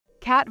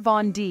Kat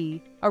Von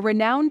D, a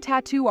renowned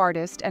tattoo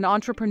artist and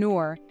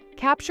entrepreneur,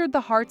 captured the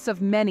hearts of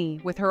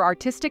many with her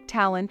artistic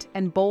talent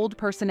and bold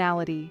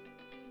personality.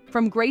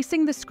 From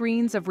gracing the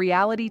screens of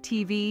reality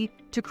TV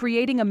to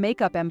creating a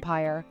makeup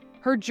empire,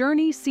 her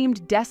journey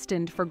seemed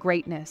destined for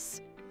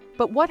greatness.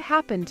 But what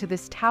happened to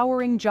this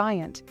towering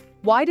giant?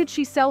 Why did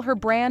she sell her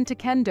brand to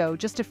Kendo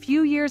just a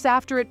few years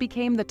after it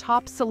became the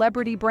top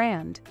celebrity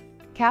brand?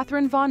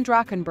 Catherine von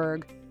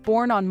Drakenberg,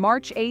 born on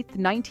March 8,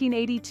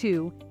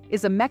 1982,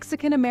 is a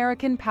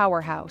Mexican-American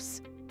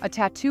powerhouse, a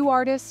tattoo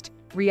artist,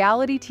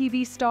 reality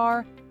TV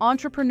star,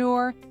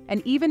 entrepreneur,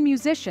 and even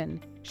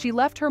musician. She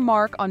left her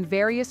mark on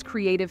various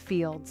creative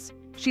fields.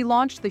 She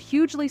launched the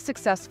hugely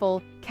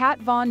successful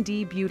Kat Von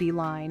D Beauty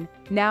line,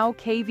 now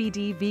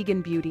KVD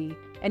Vegan Beauty,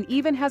 and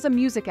even has a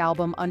music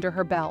album under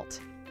her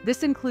belt.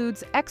 This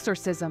includes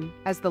Exorcism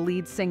as the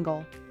lead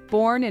single.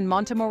 Born in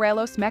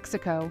Montemorelos,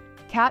 Mexico,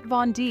 Kat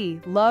Von D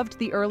loved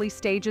the early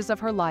stages of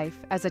her life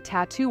as a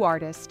tattoo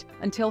artist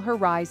until her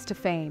rise to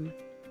fame.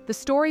 The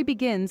story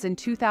begins in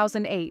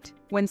 2008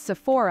 when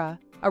Sephora,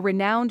 a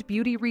renowned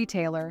beauty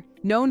retailer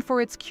known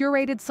for its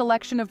curated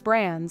selection of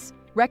brands,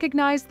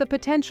 recognized the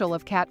potential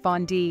of Kat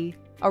Von D,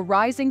 a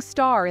rising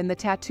star in the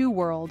tattoo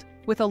world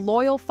with a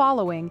loyal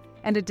following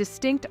and a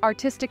distinct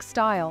artistic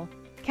style.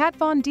 Kat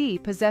Von D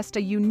possessed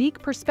a unique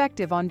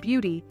perspective on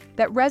beauty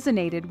that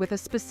resonated with a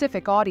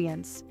specific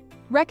audience.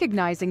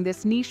 Recognizing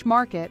this niche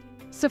market,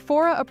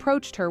 Sephora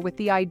approached her with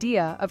the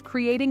idea of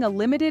creating a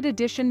limited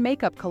edition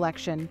makeup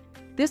collection.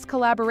 This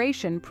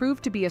collaboration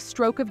proved to be a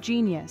stroke of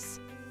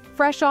genius.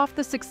 Fresh off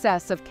the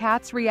success of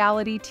Kat's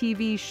reality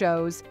TV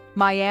shows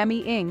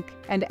Miami Inc.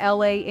 and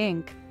LA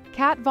Inc.,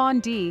 Kat Von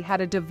D had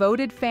a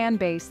devoted fan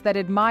base that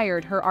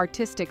admired her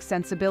artistic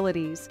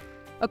sensibilities.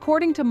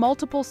 According to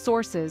multiple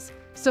sources,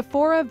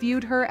 Sephora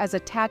viewed her as a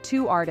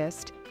tattoo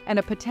artist and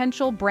a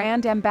potential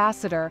brand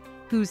ambassador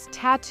whose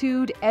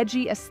tattooed,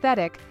 edgy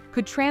aesthetic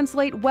could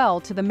translate well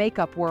to the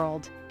makeup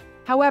world.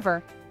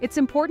 However, it's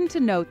important to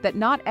note that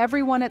not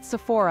everyone at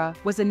Sephora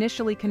was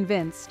initially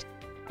convinced.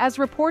 As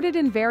reported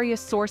in various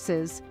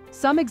sources,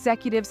 some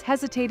executives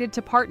hesitated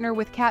to partner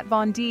with Kat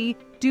Von D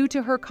due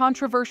to her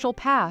controversial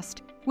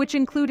past, which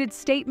included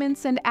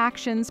statements and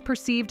actions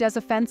perceived as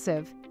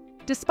offensive.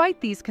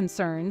 Despite these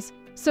concerns,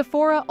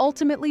 Sephora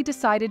ultimately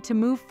decided to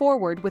move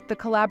forward with the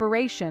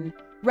collaboration,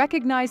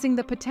 recognizing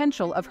the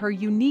potential of her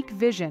unique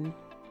vision.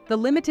 The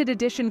limited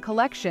edition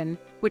collection,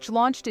 which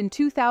launched in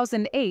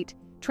 2008,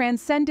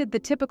 transcended the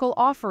typical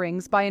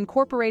offerings by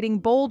incorporating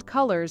bold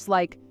colors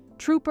like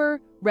Trooper,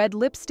 red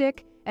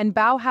lipstick, and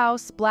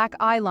Bauhaus black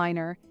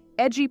eyeliner,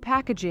 edgy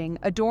packaging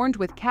adorned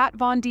with Kat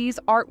Von D's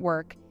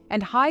artwork,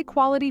 and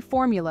high-quality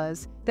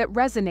formulas that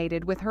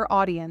resonated with her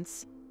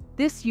audience.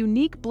 This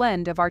unique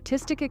blend of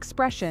artistic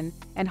expression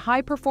and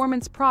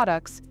high-performance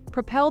products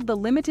propelled the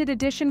limited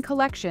edition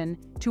collection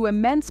to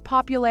immense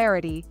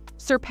popularity,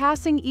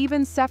 surpassing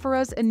even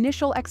Sephora's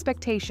initial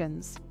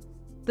expectations.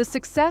 The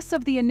success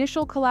of the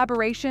initial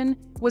collaboration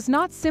was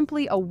not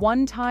simply a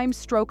one-time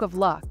stroke of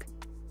luck.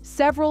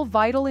 Several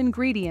vital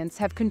ingredients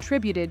have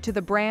contributed to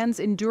the brand's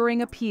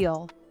enduring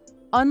appeal.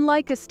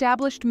 Unlike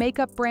established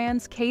makeup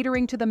brands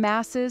catering to the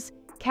masses,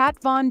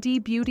 Kat Von D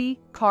Beauty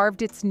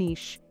carved its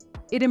niche.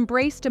 It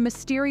embraced a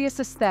mysterious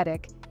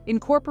aesthetic,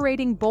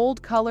 incorporating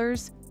bold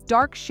colors,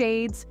 dark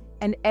shades,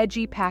 and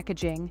edgy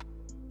packaging.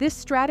 This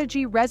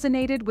strategy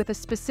resonated with a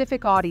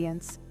specific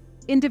audience,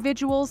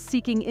 individuals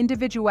seeking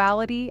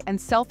individuality and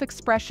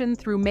self-expression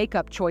through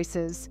makeup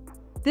choices.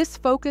 This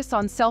focus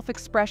on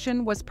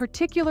self-expression was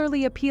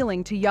particularly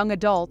appealing to young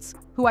adults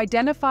who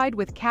identified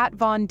with Kat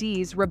Von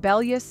D's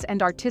rebellious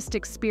and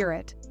artistic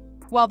spirit.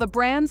 While the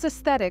brand's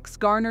aesthetics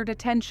garnered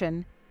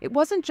attention, it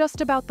wasn't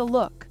just about the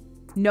look.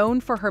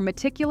 Known for her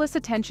meticulous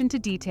attention to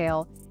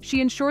detail,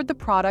 she ensured the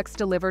products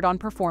delivered on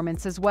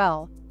performance as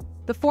well.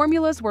 The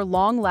formulas were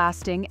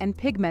long-lasting and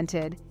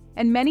pigmented,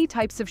 and many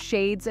types of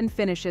shades and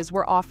finishes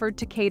were offered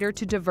to cater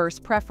to diverse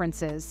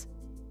preferences.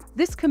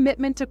 This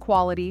commitment to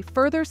quality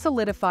further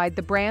solidified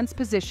the brand's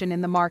position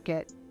in the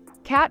market.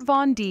 Kat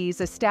Von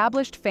D's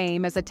established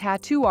fame as a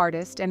tattoo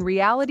artist and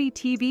reality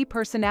TV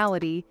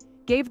personality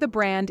gave the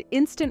brand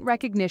instant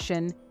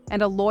recognition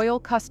and a loyal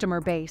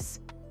customer base.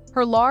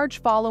 Her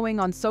large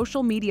following on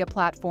social media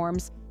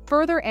platforms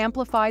further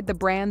amplified the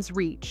brand's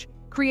reach,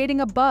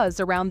 creating a buzz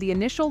around the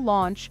initial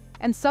launch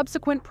and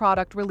subsequent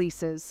product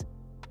releases.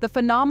 The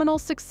phenomenal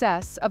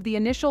success of the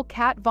initial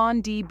Kat Von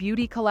D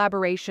Beauty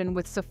collaboration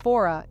with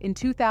Sephora in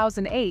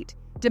 2008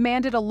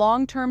 demanded a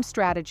long-term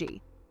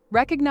strategy.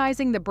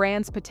 Recognizing the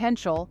brand's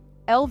potential,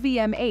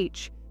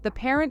 LVMH, the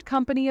parent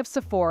company of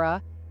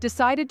Sephora,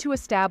 decided to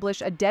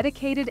establish a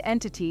dedicated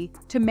entity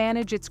to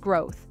manage its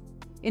growth.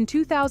 In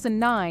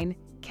 2009,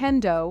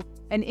 Kendo,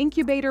 an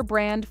incubator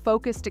brand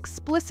focused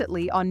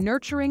explicitly on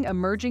nurturing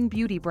emerging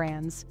beauty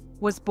brands,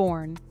 was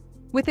born.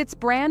 With its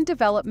brand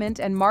development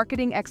and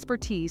marketing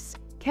expertise,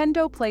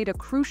 Kendo played a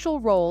crucial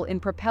role in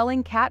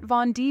propelling Kat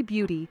Von D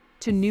Beauty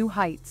to new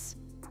heights.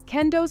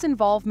 Kendo's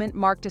involvement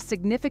marked a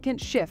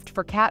significant shift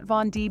for Kat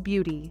Von D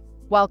Beauty.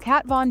 While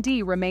Kat Von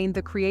D remained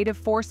the creative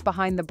force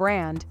behind the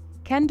brand,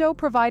 Kendo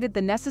provided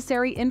the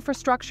necessary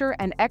infrastructure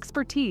and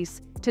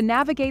expertise to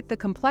navigate the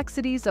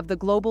complexities of the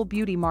global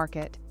beauty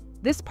market.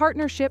 This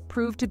partnership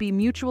proved to be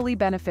mutually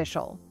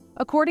beneficial.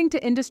 According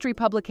to industry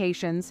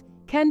publications,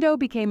 Kendo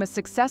became a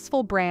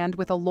successful brand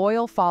with a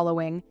loyal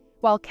following,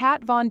 while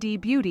Kat Von D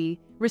Beauty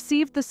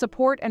received the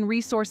support and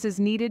resources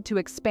needed to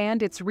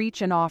expand its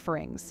reach and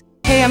offerings.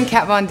 Hey, I'm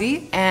Kat Von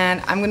D,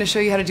 and I'm going to show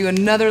you how to do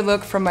another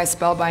look from my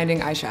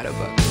spellbinding eyeshadow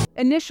book.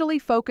 Initially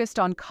focused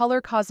on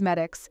color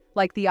cosmetics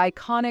like the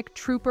iconic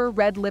Trooper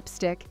Red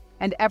Lipstick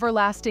and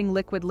Everlasting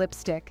Liquid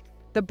Lipstick,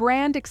 the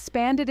brand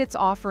expanded its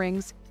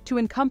offerings to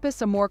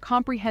encompass a more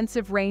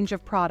comprehensive range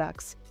of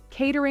products,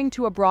 catering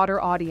to a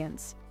broader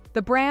audience.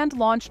 The brand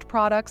launched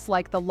products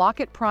like the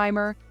Lock-It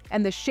Primer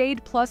and the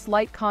Shade Plus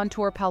Light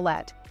Contour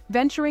Palette,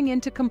 venturing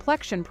into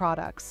complexion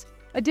products.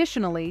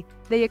 Additionally,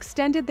 they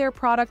extended their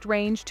product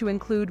range to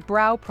include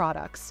brow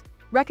products.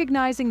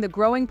 Recognizing the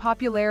growing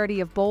popularity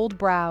of bold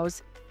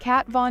brows,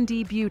 Kat Von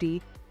D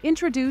Beauty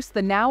introduced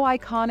the now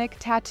iconic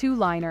tattoo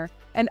liner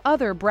and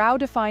other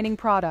brow-defining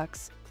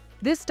products.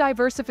 This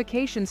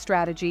diversification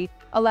strategy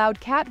allowed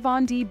Kat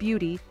Von D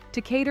Beauty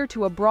to cater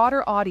to a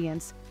broader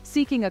audience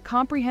seeking a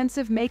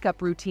comprehensive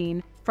makeup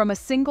routine from a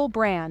single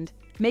brand,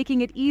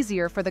 making it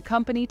easier for the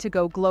company to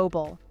go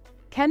global.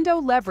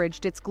 Kendo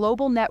leveraged its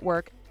global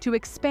network to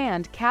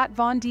expand Kat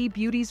Von D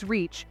Beauty's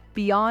reach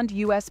beyond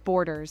U.S.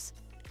 borders.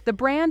 The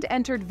brand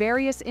entered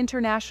various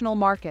international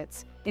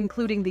markets,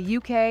 including the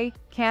UK,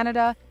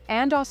 Canada,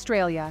 and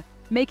Australia,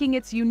 making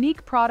its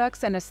unique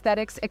products and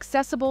aesthetics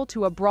accessible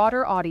to a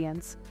broader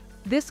audience.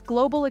 This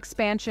global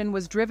expansion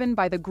was driven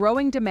by the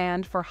growing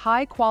demand for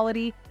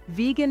high-quality,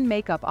 vegan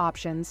makeup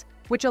options,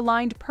 which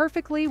aligned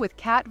perfectly with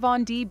Kat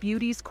Von D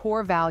Beauty's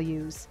core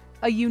values.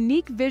 A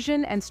unique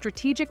vision and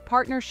strategic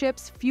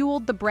partnerships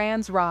fueled the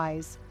brand's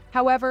rise.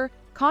 However,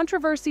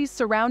 controversies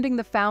surrounding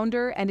the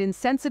founder and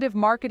insensitive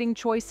marketing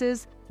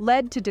choices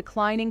led to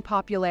declining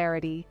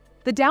popularity.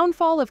 The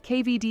downfall of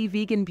KVD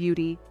Vegan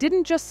Beauty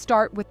didn't just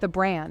start with the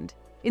brand.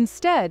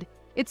 Instead,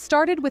 it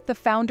started with the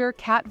founder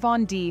Kat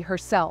Von D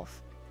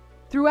herself.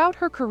 Throughout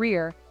her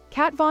career,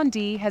 Kat Von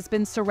D has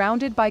been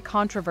surrounded by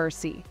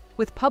controversy,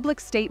 with public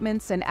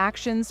statements and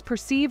actions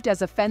perceived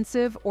as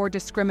offensive or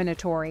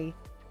discriminatory.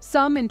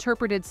 Some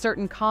interpreted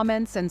certain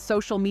comments and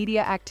social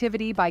media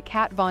activity by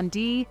Kat Von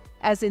D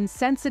as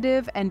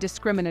insensitive and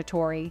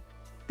discriminatory.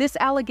 This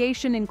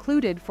allegation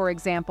included, for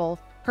example,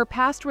 her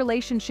past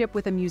relationship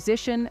with a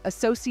musician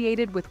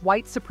associated with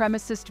white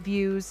supremacist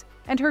views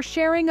and her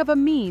sharing of a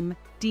meme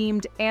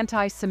deemed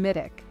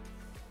anti-Semitic.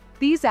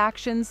 These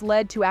actions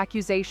led to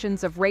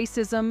accusations of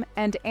racism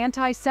and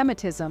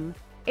anti-Semitism,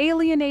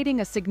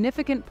 alienating a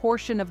significant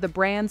portion of the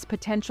brand's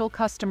potential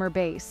customer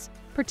base,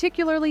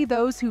 particularly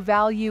those who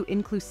value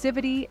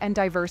inclusivity and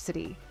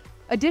diversity.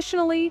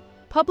 Additionally,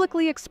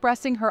 publicly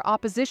expressing her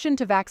opposition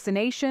to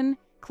vaccination,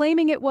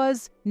 claiming it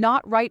was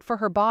not right for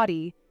her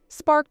body,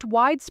 sparked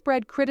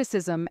widespread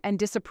criticism and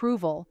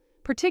disapproval,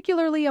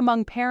 particularly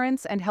among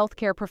parents and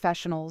healthcare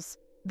professionals.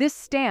 This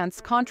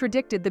stance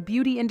contradicted the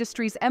beauty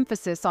industry's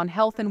emphasis on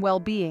health and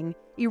well-being,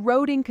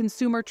 eroding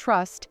consumer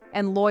trust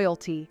and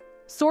loyalty.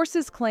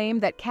 Sources claim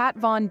that Kat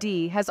Von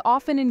D has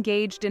often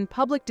engaged in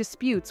public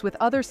disputes with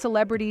other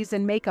celebrities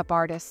and makeup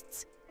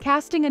artists,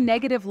 casting a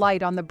negative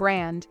light on the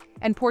brand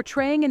and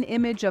portraying an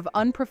image of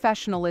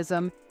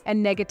unprofessionalism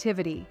and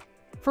negativity.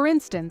 For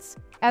instance,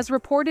 as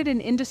reported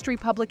in industry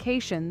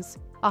publications,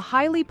 a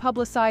highly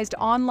publicized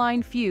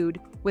online feud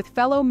with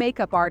fellow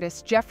makeup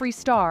artist Jeffree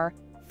Star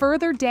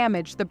further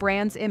damaged the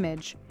brand's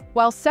image.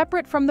 While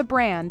separate from the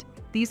brand,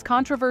 these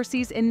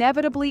controversies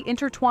inevitably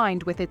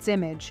intertwined with its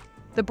image.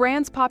 The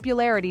brand's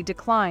popularity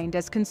declined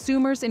as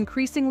consumers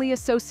increasingly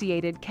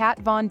associated Kat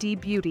Von D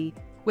Beauty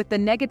with the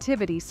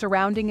negativity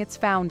surrounding its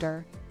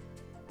founder.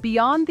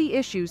 Beyond the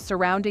issues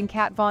surrounding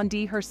Kat Von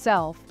D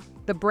herself,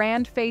 the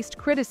brand faced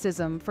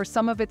criticism for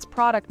some of its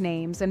product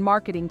names and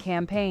marketing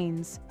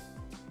campaigns.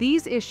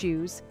 These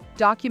issues,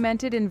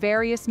 documented in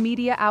various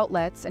media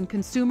outlets and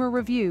consumer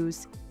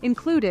reviews,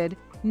 included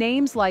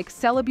names like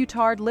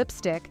Celebutard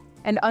lipstick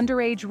and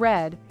Underage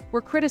Red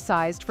were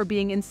criticized for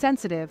being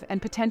insensitive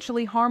and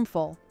potentially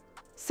harmful.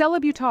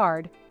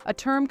 Celebutard, a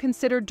term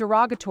considered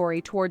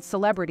derogatory towards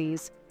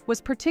celebrities, was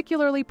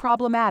particularly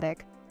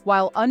problematic,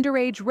 while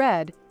Underage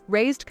Red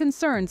raised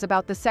concerns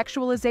about the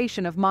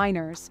sexualization of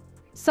minors.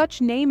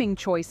 Such naming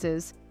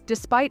choices,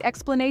 despite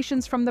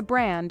explanations from the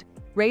brand,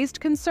 raised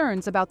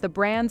concerns about the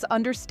brand's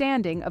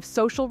understanding of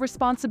social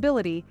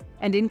responsibility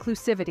and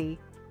inclusivity.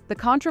 The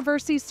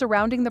controversies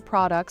surrounding the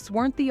products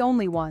weren't the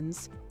only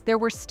ones. There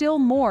were still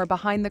more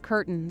behind the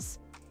curtains.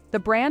 The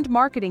brand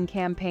marketing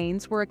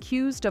campaigns were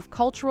accused of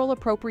cultural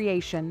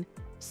appropriation.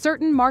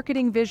 Certain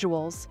marketing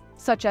visuals,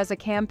 such as a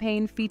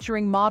campaign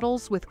featuring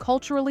models with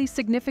culturally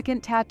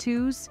significant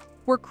tattoos,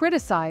 were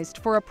criticized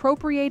for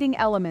appropriating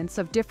elements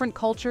of different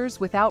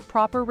cultures without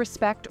proper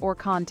respect or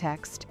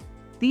context.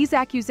 These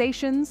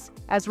accusations,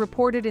 as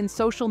reported in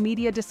social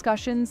media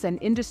discussions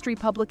and industry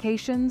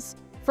publications,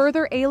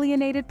 further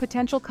alienated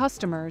potential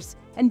customers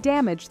and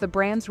damaged the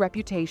brand's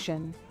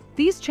reputation.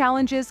 These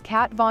challenges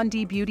Kat Von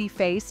D Beauty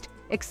faced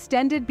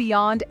extended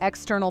beyond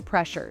external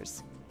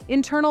pressures.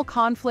 Internal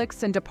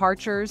conflicts and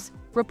departures,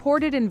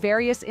 reported in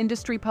various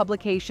industry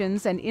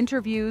publications and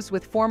interviews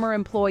with former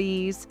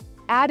employees,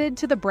 added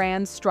to the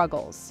brand's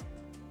struggles.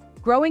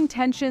 Growing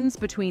tensions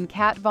between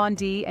Kat Von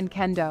D and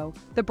Kendo,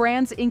 the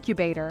brand's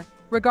incubator,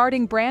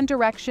 regarding brand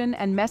direction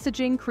and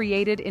messaging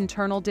created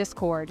internal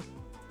discord.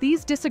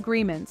 These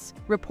disagreements,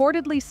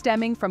 reportedly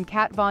stemming from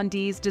Kat Von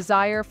D's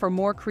desire for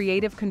more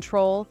creative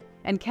control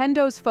and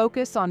Kendo's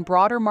focus on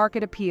broader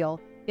market appeal,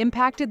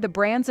 impacted the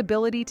brand's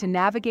ability to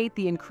navigate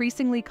the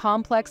increasingly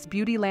complex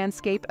beauty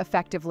landscape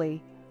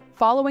effectively.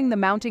 Following the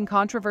mounting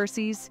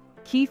controversies,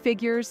 key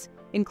figures,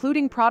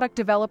 including product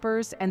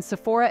developers and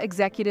Sephora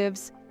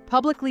executives,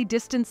 publicly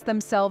distanced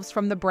themselves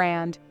from the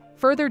brand,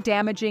 further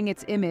damaging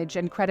its image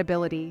and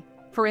credibility.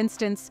 For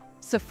instance,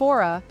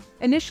 Sephora,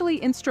 initially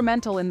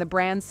instrumental in the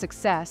brand's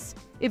success,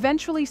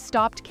 eventually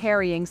stopped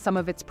carrying some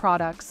of its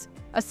products,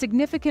 a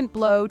significant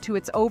blow to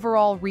its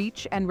overall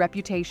reach and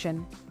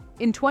reputation.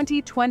 In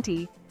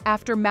 2020,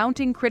 after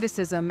mounting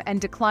criticism and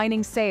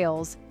declining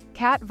sales,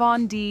 Kat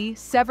Von D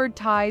severed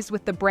ties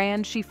with the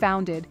brand she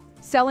founded,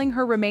 selling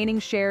her remaining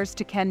shares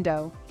to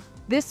Kendo.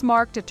 This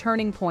marked a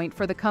turning point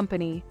for the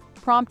company,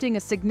 prompting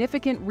a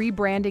significant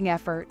rebranding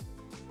effort.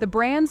 The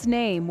brand's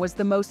name was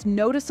the most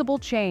noticeable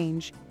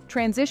change,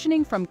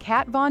 transitioning from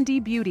Kat Von D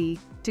Beauty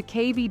to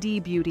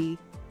KVD Beauty.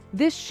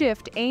 This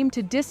shift aimed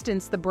to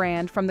distance the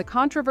brand from the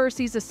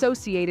controversies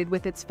associated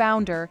with its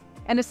founder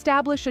and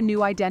establish a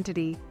new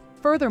identity.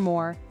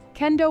 Furthermore,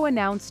 Kendo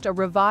announced a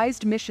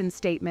revised mission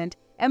statement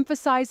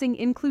emphasizing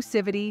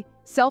inclusivity,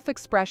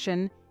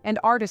 self-expression, and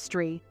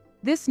artistry.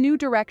 This new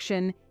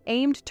direction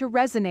aimed to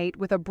resonate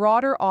with a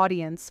broader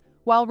audience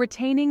while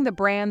retaining the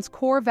brand's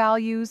core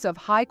values of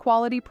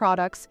high-quality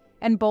products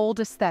and bold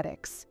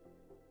aesthetics.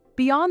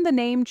 Beyond the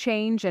name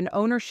change and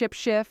ownership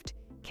shift,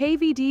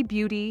 KVD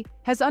Beauty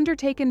has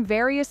undertaken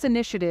various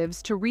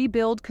initiatives to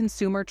rebuild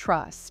consumer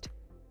trust.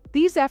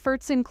 These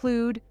efforts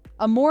include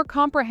a more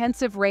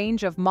comprehensive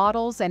range of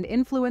models and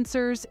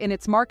influencers in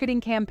its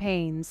marketing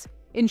campaigns,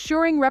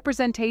 ensuring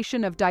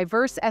representation of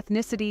diverse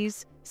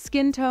ethnicities,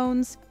 skin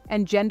tones,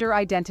 and gender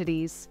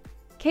identities.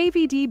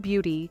 KVD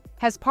Beauty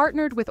has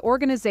partnered with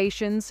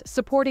organizations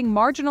supporting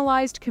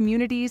marginalized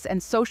communities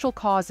and social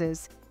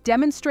causes,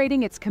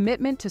 demonstrating its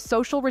commitment to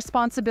social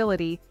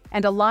responsibility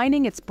and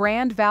aligning its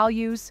brand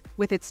values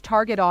with its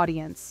target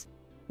audience.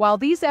 While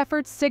these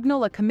efforts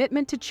signal a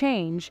commitment to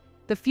change,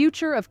 the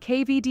future of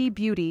KVD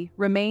Beauty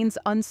remains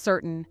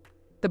uncertain.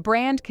 The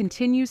brand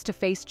continues to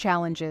face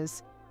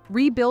challenges.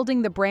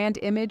 Rebuilding the brand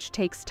image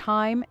takes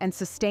time and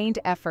sustained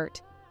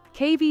effort.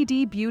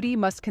 KVD Beauty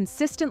must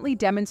consistently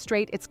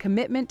demonstrate its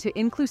commitment to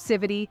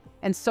inclusivity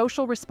and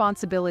social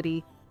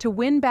responsibility to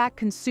win back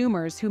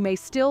consumers who may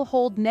still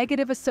hold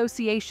negative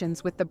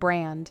associations with the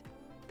brand.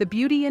 The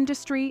beauty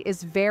industry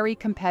is very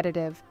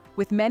competitive,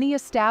 with many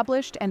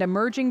established and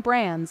emerging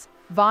brands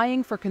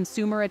vying for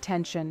consumer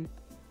attention.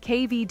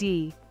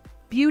 KVD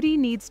Beauty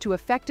needs to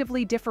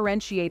effectively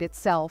differentiate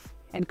itself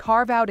and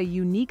carve out a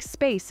unique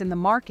space in the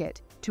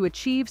market to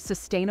achieve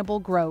sustainable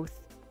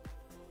growth.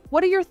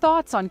 What are your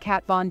thoughts on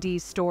Kat Von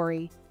D's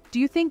story? Do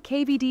you think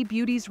KVD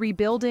Beauty's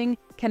rebuilding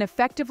can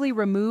effectively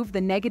remove the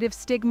negative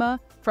stigma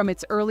from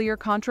its earlier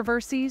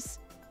controversies?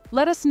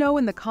 Let us know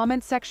in the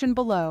comment section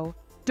below.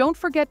 Don't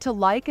forget to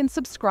like and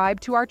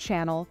subscribe to our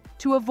channel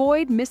to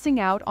avoid missing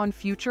out on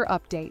future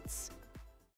updates.